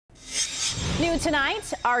2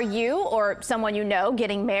 tonight. Are you or someone you know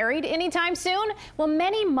getting married anytime soon? Well,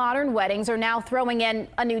 many modern weddings are now throwing in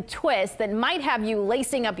a new twist that might have you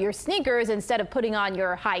lacing up your sneakers instead of putting on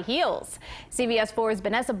your high heels. CBS 4's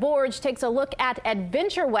Vanessa Borge takes a look at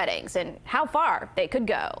adventure weddings and how far they could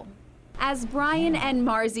go. As Brian and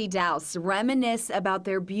Marzi Douse reminisce about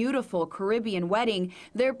their beautiful Caribbean wedding,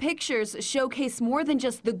 their pictures showcase more than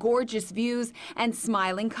just the gorgeous views and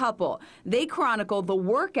smiling couple. They chronicle the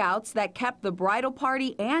workouts that kept the bridal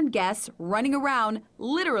party and guests running around,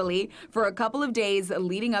 literally, for a couple of days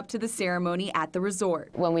leading up to the ceremony at the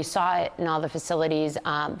resort. When we saw it in all the facilities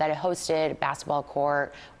that it hosted, basketball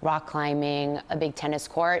court, rock climbing, a big tennis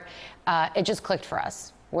court, it just clicked for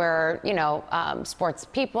us. We're, sports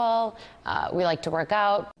people. We like to work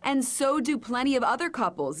out. And so do plenty of other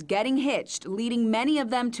couples getting hitched, leading many of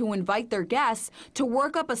them to invite their guests to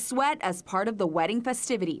work up a sweat as part of the wedding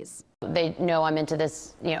festivities. They know I'm into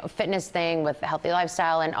this, fitness thing with a healthy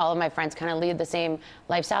lifestyle, and all of my friends kind of lead the same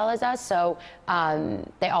lifestyle as us. So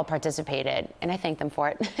they all participated, and I thank them for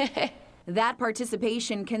it. That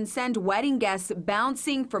participation can send wedding guests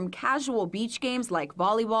bouncing from casual beach games like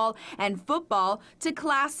volleyball and football to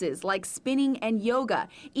classes like spinning and yoga,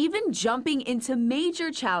 even jumping into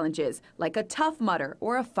major challenges like a Tough Mudder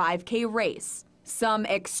or a 5K race. Some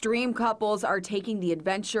extreme couples are taking the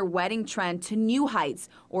adventure wedding trend to new heights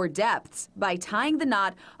or depths by tying the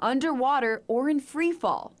knot underwater or in free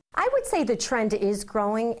fall. I would say the trend is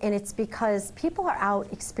growing, and it's because people are out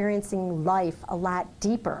experiencing life a lot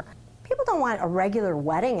deeper. People don't want a regular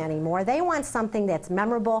wedding anymore. They want something that's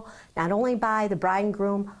memorable, not only by the bride and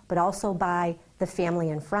groom, but also by the family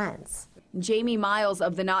and friends. Jamie Miles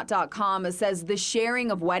of TheKnot.com says the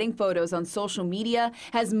sharing of wedding photos on social media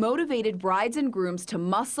has motivated brides and grooms to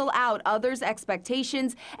muscle out others'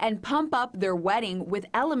 expectations and pump up their wedding with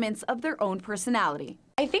elements of their own personality.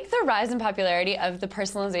 I think the rise in popularity of the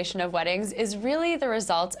personalization of weddings is really the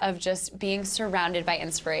result of just being surrounded by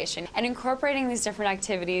inspiration and incorporating these different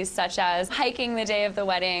activities such as hiking the day of the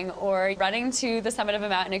wedding or running to the summit of a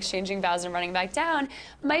mountain, exchanging vows and running back down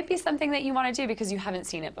might be something that you want to do because you haven't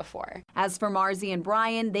seen it before. As for Marzi and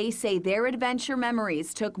Brian, they say their adventure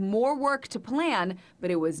memories took more work to plan,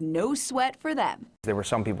 but it was no sweat for them. There were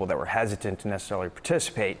some people that were hesitant to necessarily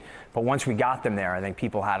participate, but once we got them there, I think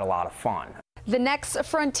people had a lot of fun. The next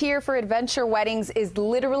frontier for adventure weddings is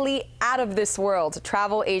literally out of this world.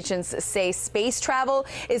 Travel agents say space travel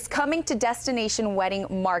is coming to Destination Wedding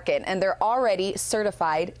Market, and they're already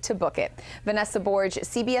certified to book it. Vanessa Borge,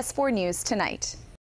 CBS 4 News Tonight.